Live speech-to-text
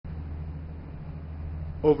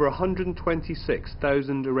Over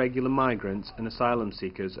 126,000 irregular migrants and asylum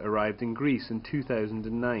seekers arrived in Greece in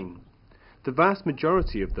 2009. The vast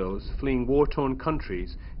majority of those fleeing war-torn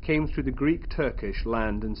countries came through the Greek-Turkish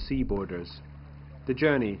land and sea borders. The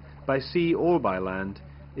journey, by sea or by land,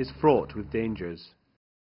 is fraught with dangers.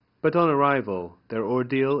 But on arrival, their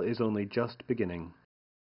ordeal is only just beginning.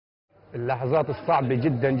 اللحظات الصعبة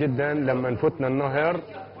جدا جدا لما نفوتنا النهر،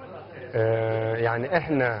 يعني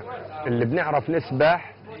احنا اللي بنعرف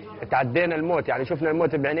نسبح تعدينا الموت، يعني شفنا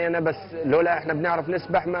الموت بعينينا، بس لولا احنا بنعرف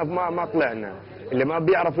نسبح ما طلعنا. اللي ما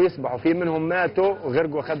بيعرفوا يسبحوا في منهم ماتوا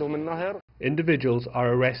وغرقوا وخدهم النهر. Individuals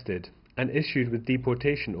are arrested and issued with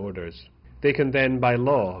deportation orders. They can then, by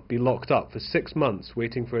law, be locked up for 6 months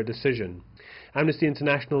waiting for a decision. Amnesty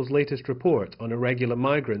International's latest report on irregular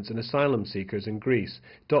migrants and asylum seekers in Greece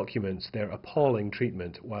documents their appalling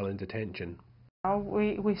treatment while in detention.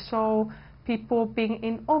 We saw people being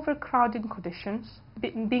in overcrowded conditions,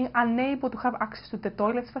 being unable to have access to the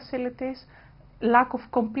toilet facilities,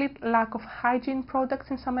 complete lack of hygiene products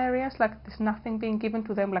in some areas, like there's nothing being given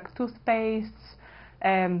to them, like toothpastes,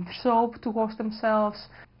 soap to wash themselves.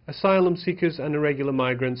 Asylum seekers and irregular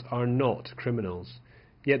migrants are not criminals,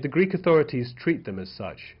 yet the Greek authorities treat them as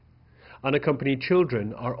such. Unaccompanied children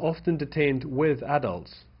are often detained with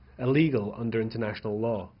adults, illegal under international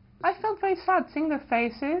law. I felt very sad seeing their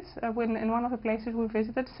faces when in one of the places we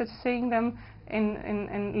visited, seeing them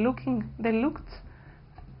they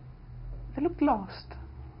looked lost.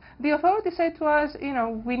 The authorities said to us,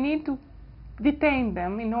 we need to detain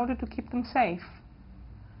them in order to keep them safe.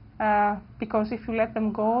 Because if you let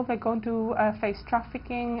them go, they're going to face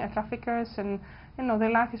traffickers, and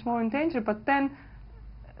their life is more in danger. But then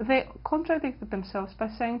they contradicted themselves by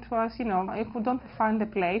saying to us, if we don't find a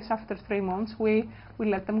place after 3 months, we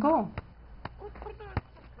let them go.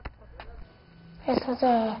 It's such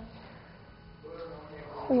a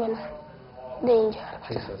human danger.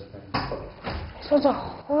 Such a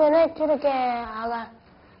human nature که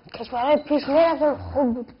کشورهای پیش میرفتن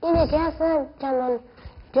خوب بود. اینه که اصلا چندان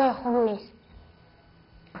جای خوب نیست.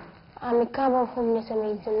 امریکا با خوب نیست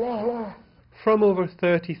نه. From over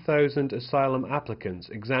 30,000 asylum applicants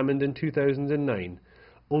examined in 2009,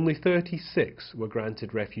 only 36 were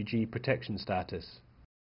granted refugee protection status.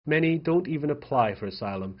 Many don't even apply for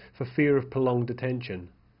asylum for fear of prolonged detention.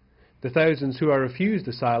 The thousands who are refused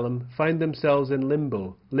asylum find themselves in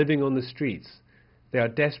limbo, living on the streets. They are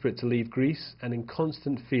desperate to leave Greece and in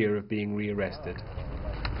constant fear of being rearrested.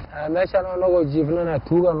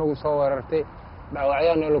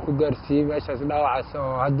 dhaawacyaana la ku gaarsiiyey meeshaas dhaawacaas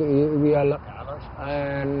oo hadda igu yaala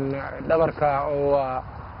dhabarka oo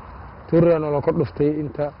tuurana la ku dhuftay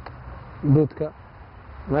inta duudka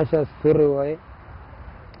meeshaas tuuri waaye.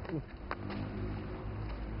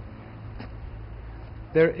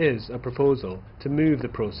 There is a proposal to move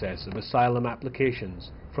the process of asylum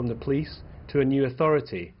applications from the police to a new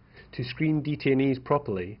authority to screen detainees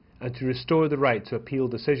properly and to restore the right to appeal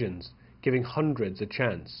decisions, giving hundreds a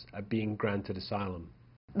chance at being granted asylum.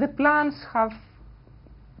 The plans have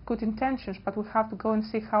good intentions, but we have to go and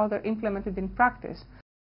see how they're implemented in practice.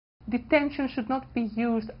 Detention should not be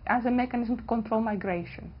used as a mechanism to control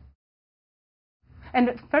migration. And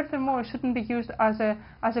furthermore, it shouldn't be used as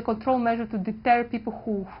a control measure to deter people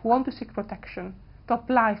who want to seek protection, to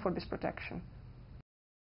apply for this protection.